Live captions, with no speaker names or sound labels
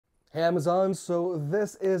Hey Amazon, so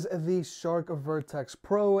this is the Shark Vertex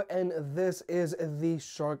Pro and this is the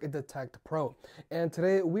Shark Detect Pro. And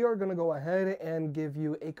today we are going to go ahead and give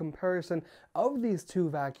you a comparison of these two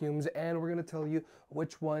vacuums, and we're going to tell you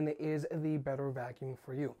which one is the better vacuum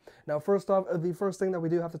for you. Now first off, the first thing that we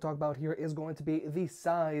do have to talk about here is going to be the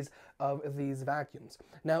size of these vacuums.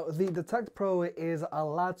 Now the Detect Pro is a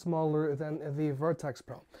lot smaller than the Vertex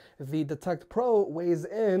Pro. The Detect Pro weighs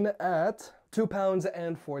in at 2 pounds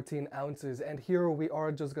and 14 ounces, and here we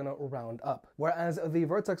are just gonna round up. Whereas the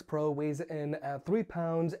Vertex Pro weighs in at 3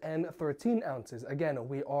 pounds and 13 ounces. Again,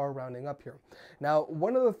 we are rounding up here. Now,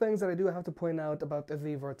 one of the things that I do have to point out about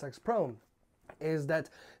the Vertex Pro is that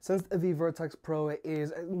since the Vertex Pro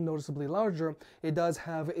is noticeably larger, it does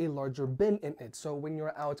have a larger bin in it. So when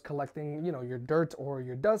you're out collecting, your dirt or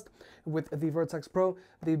your dust, with the Vertex Pro,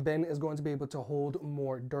 the bin is going to be able to hold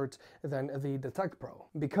more dirt than the Detect Pro.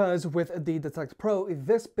 Because with the Detect Pro,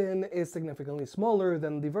 this bin is significantly smaller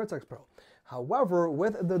than the Vertex Pro. However,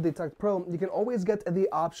 with the Detect Pro, you can always get the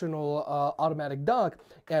optional automatic dock,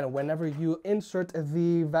 and whenever you insert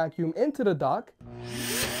the vacuum into the dock,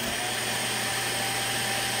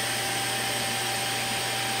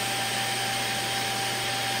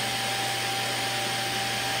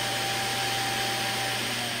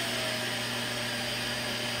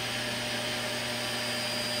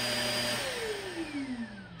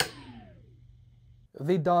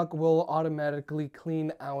 the dock will automatically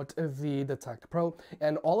clean out the Detect Pro,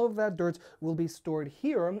 and all of that dirt will be stored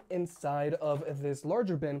here inside of this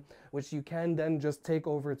larger bin, which you can then just take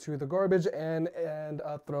over to the garbage and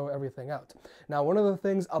throw everything out. Now, one of the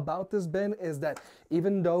things about this bin is that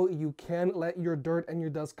even though you can let your dirt and your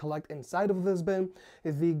dust collect inside of this bin,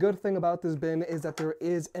 the good thing about this bin is that there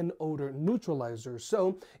is an odor neutralizer.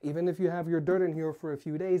 So even if you have your dirt in here for a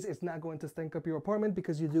few days, it's not going to stink up your apartment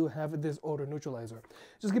because you do have this odor neutralizer.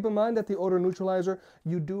 Just keep in mind that the odor neutralizer,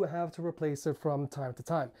 you do have to replace it from time to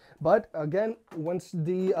time. But again, once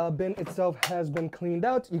the bin itself has been cleaned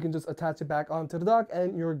out, you can just attach it back onto the dock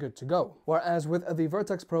and you're good to go. Whereas with the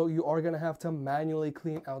Vertex Pro, you are going to have to manually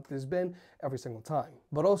clean out this bin every single time.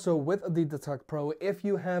 But also with the Detect Pro, if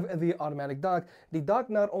you have the automatic dock, the dock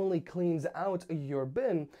not only cleans out your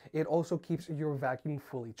bin, it also keeps your vacuum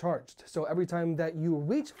fully charged. So every time that you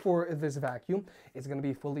reach for this vacuum, it's going to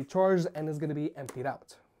be fully charged and it's going to be emptied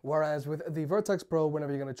out. Whereas with the Vertex Pro,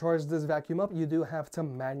 whenever you're going to charge this vacuum up, you do have to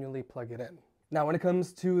manually plug it in. Now, when it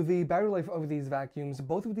comes to the battery life of these vacuums,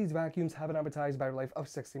 both of these vacuums have an advertised battery life of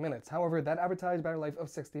 60 minutes. However, that advertised battery life of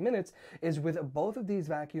 60 minutes is with both of these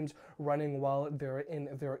vacuums running while they're in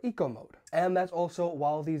their eco mode. And that's also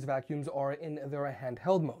while these vacuums are in their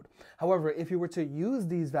handheld mode. However, if you were to use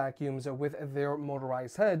these vacuums with their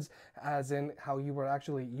motorized heads, as in how you would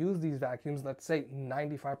actually use these vacuums, let's say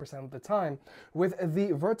 95% of the time, with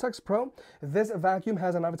the Vertex Pro, this vacuum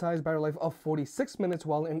has an advertised battery life of 46 minutes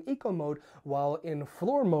while in eco mode, while in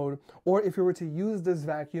floor mode. Or if you were to use this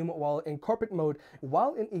vacuum while in carpet mode,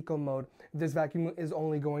 while in eco mode, this vacuum is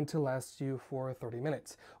only going to last you for 30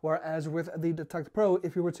 minutes. Whereas with the Detect Pro,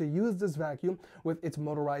 if you were to use this vacuum with its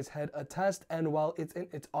motorized head attached and while it's in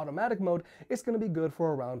its automatic mode, it's going to be good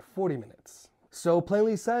for around 40 minutes. So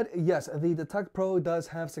plainly said, yes, the Detect Pro does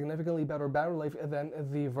have significantly better battery life than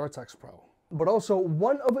the Vertex Pro. But also,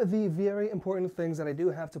 one of the very important things that I do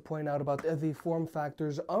have to point out about the form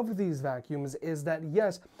factors of these vacuums is that,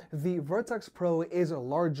 yes, the Vertex Pro is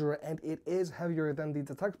larger and it is heavier than the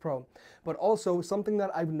Detect Pro. But also, something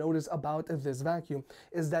that I've noticed about this vacuum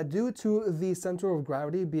is that due to the center of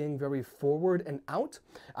gravity being very forward and out,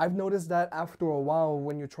 I've noticed that after a while,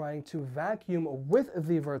 when you're trying to vacuum with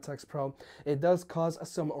the Vertex Pro, it does cause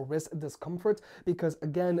some wrist discomfort because,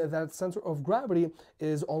 again, that center of gravity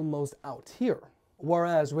is almost out here.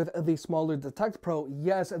 Whereas with the smaller Detect Pro,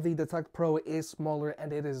 yes, the Detect Pro is smaller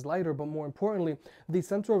and it is lighter, but more importantly, the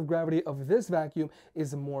center of gravity of this vacuum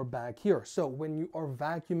is more back here. So when you are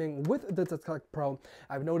vacuuming with the Detect Pro,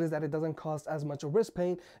 I've noticed that it doesn't cause as much wrist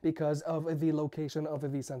pain because of the location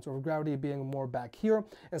of the center of gravity being more back here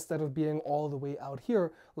instead of being all the way out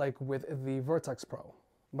here like with the Vertex Pro.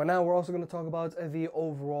 But now we're also going to talk about the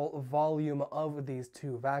overall volume of these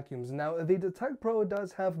two vacuums. Now, the Detect Pro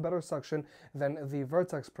does have better suction than the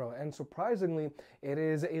Vertex Pro, and surprisingly, it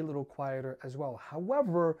is a little quieter as well.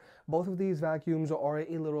 However, both of these vacuums are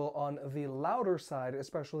a little on the louder side,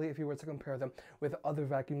 especially if you were to compare them with other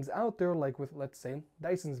vacuums out there, like with, let's say,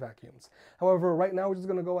 Dyson's vacuums. However, right now, we're just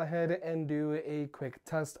going to go ahead and do a quick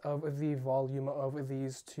test of the volume of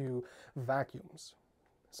these two vacuums.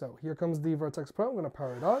 So here comes the Vertex Pro. I'm going to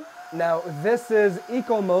power it on. Now this is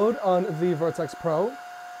eco mode on the Vertex Pro.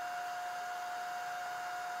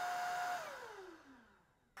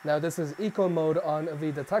 Now this is Eco mode on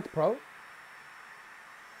the Detect Pro.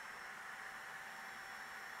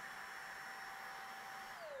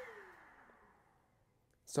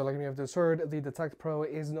 So like you have just heard, the Detect Pro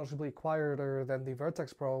is noticeably quieter than the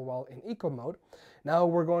Vertex Pro while in Eco mode. Now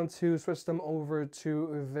we're going to switch them over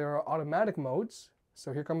to their automatic modes.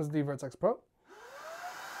 So here comes the Vertex Pro.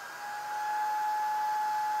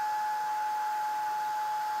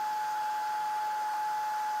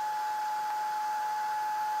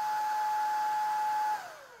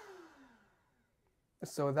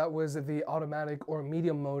 So that was the automatic or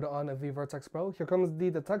medium mode on the Vertex Pro. Here comes the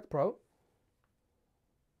Detect Pro.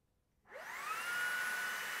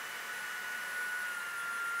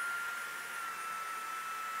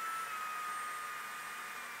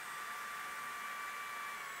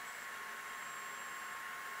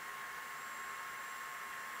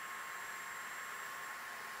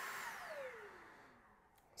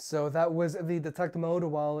 So that was the detect mode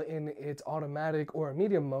while in its automatic or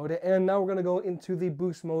medium mode. And now we're going to go into the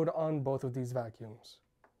boost mode on both of these vacuums.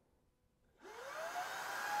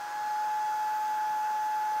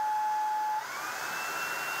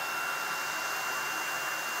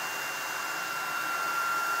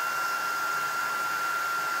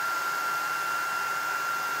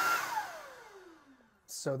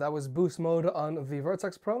 So that was boost mode on the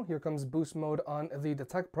Vertex Pro. Here comes boost mode on the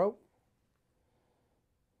Detect Pro.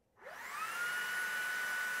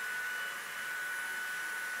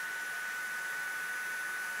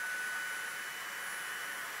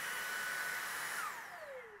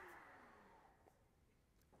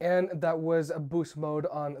 And that was a boost mode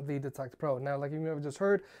on the Detect Pro. Now, like you have just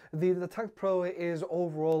heard, the Detect Pro is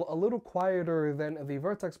overall a little quieter than the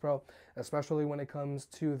Vertex Pro, especially when it comes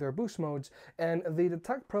to their boost modes. And the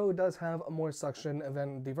Detect Pro does have more suction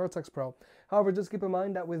than the Vertex Pro. However, just keep in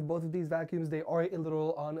mind that with both of these vacuums, they are a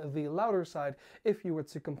little on the louder side if you were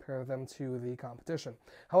to compare them to the competition.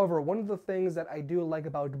 However, one of the things that I do like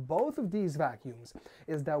about both of these vacuums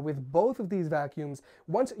is that with both of these vacuums,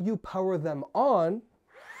 once you power them on,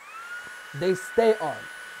 they stay on.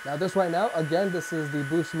 Now this right now, again, this is the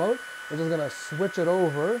boost mode. We're just gonna switch it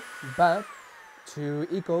over back to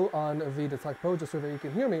Eco on the Detect Pro just so that you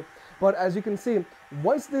can hear me. But as you can see,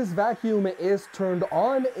 once this vacuum is turned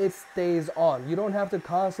on, it stays on. You don't have to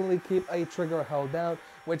constantly keep a trigger held down,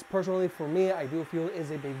 which personally for me, I do feel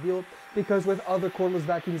is a big deal, because with other cordless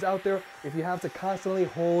vacuums out there, if you have to constantly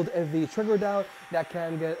hold the trigger down, that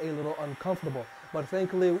can get a little uncomfortable. But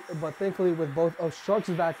thankfully with both of Shark's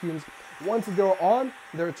vacuums, once they're on,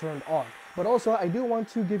 they're turned on. But also, I do want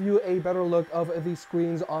to give you a better look of the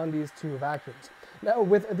screens on these two vacuums. Now,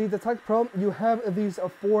 with the Detect Pro, you have these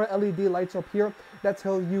 4 LED lights up here that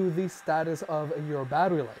tell you the status of your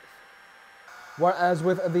battery life. Whereas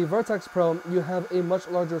with the Vertex Pro, you have a much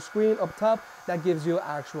larger screen up top that gives you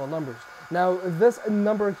actual numbers. Now, this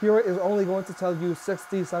number here is only going to tell you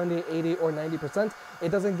 60, 70, 80, or 90%. It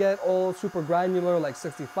doesn't get all super granular like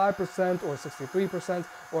 65% or 63%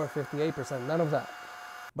 or 58%, none of that.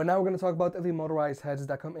 But now we're going to talk about the motorized heads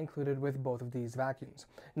that come included with both of these vacuums.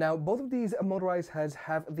 Now, both of these motorized heads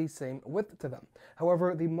have the same width to them.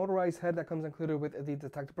 However, the motorized head that comes included with the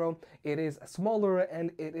Detect Pro, it is smaller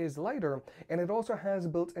and it is lighter, and it also has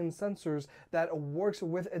built-in sensors that works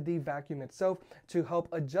with the vacuum itself to help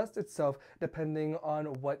adjust itself depending on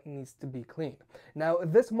what needs to be cleaned. Now,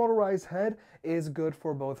 this motorized head is good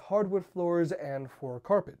for both hardwood floors and for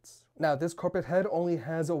carpets. Now, this carpet head only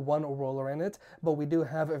has 1 roller in it, but we do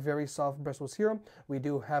have very soft bristles here, we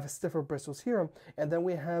do have stiffer bristles here, and then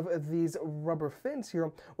we have these rubber fins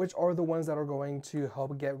here, which are the ones that are going to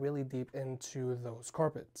help get really deep into those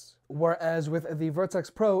carpets. Whereas with the Vertex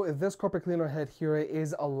Pro, this carpet cleaner head here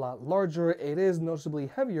is a lot larger, it is noticeably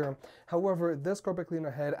heavier. However, this carpet cleaner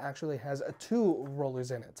head actually has 2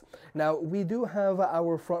 rollers in it. Now, we do have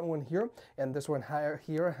our front one here, and this one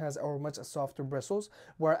here has our much softer bristles,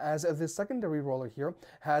 whereas this secondary roller here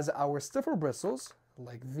has our stiffer bristles,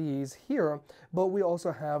 like these here, but we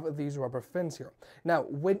also have these rubber fins here. Now,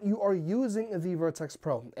 when you are using the Vertex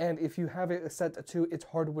Pro, and if you have it set to its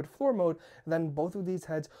hardwood floor mode, then both of these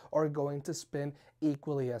heads are going to spin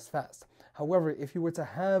equally as fast. However, if you were to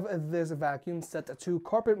have this vacuum set to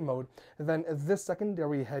carpet mode, then this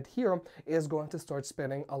secondary head here is going to start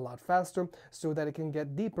spinning a lot faster so that it can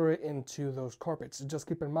get deeper into those carpets. Just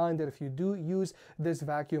keep in mind that if you do use this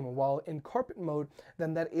vacuum while in carpet mode,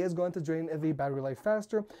 then that is going to drain the battery life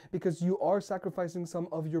faster because you are sacrificing some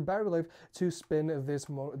of your battery life to spin this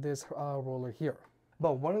roller here.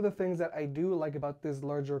 But one of the things that I do like about this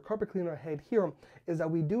larger carpet cleaner head here is that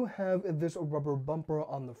we do have this rubber bumper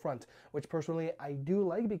on the front, which personally I do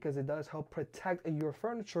like because it does help protect your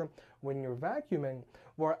furniture when you're vacuuming.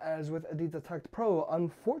 Whereas with the Detect Pro,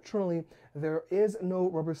 unfortunately, there is no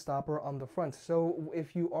rubber stopper on the front. So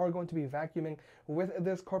if you are going to be vacuuming with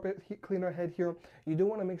this carpet cleaner head here, you do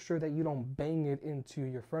want to make sure that you don't bang it into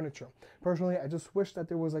your furniture. Personally, I just wish that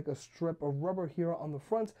there was like a strip of rubber here on the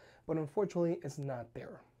front, but unfortunately, it's not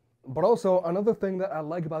there. But also, another thing that I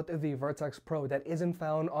like about the Vertex Pro that isn't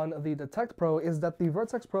found on the Detect Pro is that the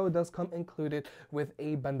Vertex Pro does come included with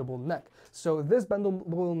a bendable neck. So this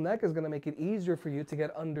bendable neck is going to make it easier for you to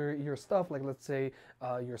get under your stuff, like let's say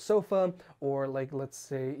your sofa or like let's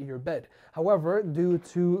say your bed. However, due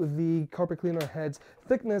to the carpet cleaner head's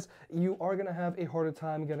thickness, you are going to have a harder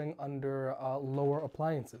time getting under lower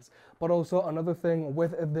appliances. But also another thing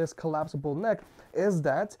with this collapsible neck is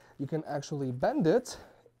that you can actually bend it,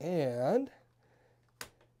 and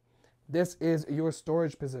this is your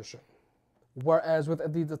storage position. Whereas with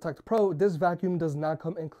the Detect Pro, this vacuum does not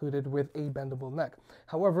come included with a bendable neck.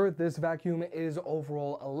 However, this vacuum is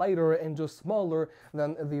overall lighter and just smaller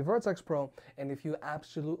than the Vertex Pro, and if you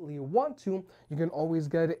absolutely want to, you can always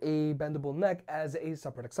get a bendable neck as a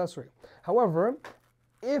separate accessory. However,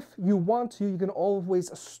 if you want to, you can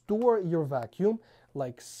always store your vacuum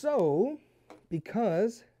like so,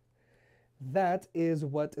 because that is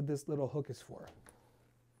what this little hook is for.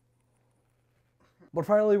 But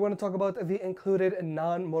finally, we want to talk about the included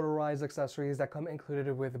non-motorized accessories that come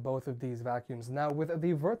included with both of these vacuums. Now, with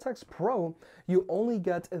the Vertex Pro, you only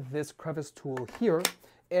get this crevice tool here,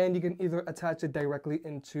 and you can either attach it directly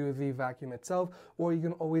into the vacuum itself, or you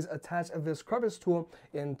can always attach this crevice tool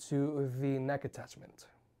into the neck attachment.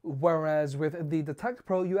 Whereas with the Detect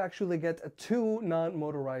Pro, you actually get two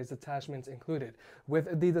non-motorized attachments included.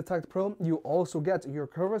 With the Detect Pro, you also get your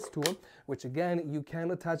crevice tool, which again, you can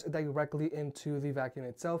attach directly into the vacuum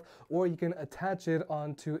itself, or you can attach it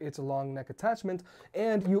onto its long neck attachment.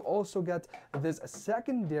 And you also get this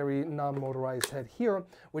secondary non-motorized head here,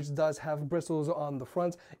 which does have bristles on the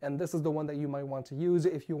front. And this is the one that you might want to use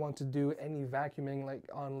if you want to do any vacuuming, like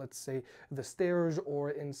on, let's say, the stairs or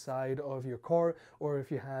inside of your car, or if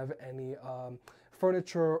you have any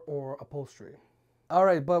furniture or upholstery.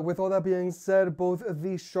 Alright, but with all that being said, both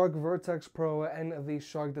the Shark Vertex Pro and the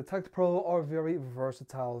Shark Detect Pro are very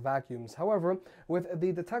versatile vacuums. However, with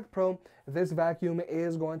the Detect Pro, this vacuum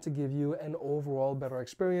is going to give you an overall better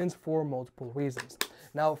experience for multiple reasons.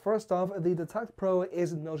 Now, first off, the Detect Pro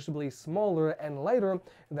is noticeably smaller and lighter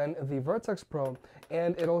than the Vertex Pro,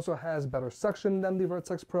 and it also has better suction than the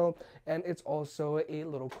Vertex Pro, and it's also a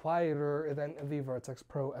little quieter than the Vertex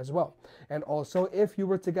Pro as well. And also, if you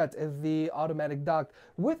were to get the automatic dock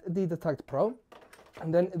with the Detect Pro,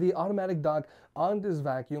 and then the automatic dock on this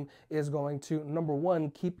vacuum is going to, number one,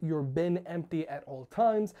 keep your bin empty at all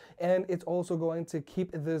times, and it's also going to keep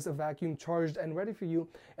this vacuum charged and ready for you.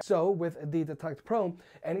 So with the Detect Pro,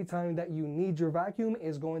 anytime that you need your vacuum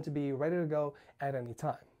is going to be ready to go at any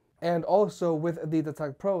time. And also with the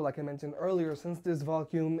Detect Pro, like I mentioned earlier, since this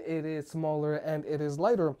vacuum, it is smaller and it is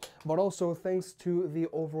lighter, but also thanks to the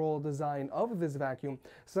overall design of this vacuum,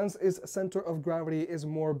 since its center of gravity is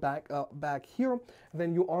more back here,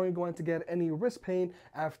 then you aren't going to get any wrist pain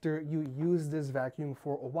after you use this vacuum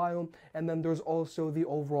for a while. And then there's also the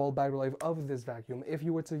overall battery life of this vacuum. If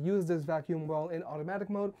you were to use this vacuum while in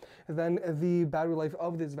automatic mode, then the battery life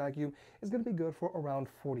of this vacuum is going to be good for around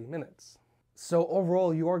 40 minutes. So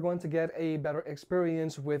overall, you are going to get a better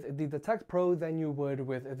experience with the Detect Pro than you would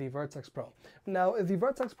with the Vertex Pro. Now, the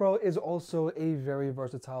Vertex Pro is also a very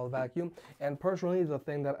versatile vacuum, and personally, the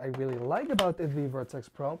thing that I really like about the Vertex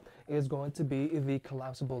Pro is going to be the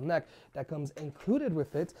collapsible neck that comes included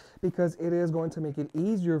with it, because it is going to make it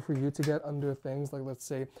easier for you to get under things like, let's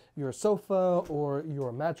say, your sofa or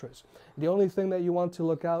your mattress. The only thing that you want to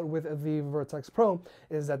look out with the Vertex Pro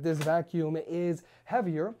is that this vacuum is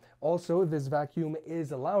heavier. Also, this vacuum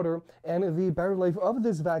is louder, and the battery life of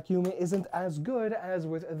this vacuum isn't as good as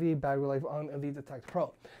with the battery life on the Detect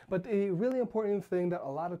Pro. But a really important thing that a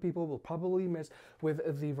lot of people will probably miss with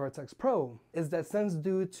the Vertex Pro is that since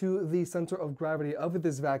due to the center of gravity of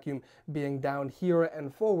this vacuum being down here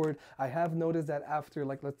and forward, I have noticed that after,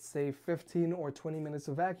 like, let's say 15 or 20 minutes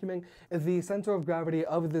of vacuuming, the center of gravity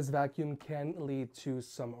of this vacuum can lead to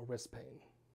some wrist pain.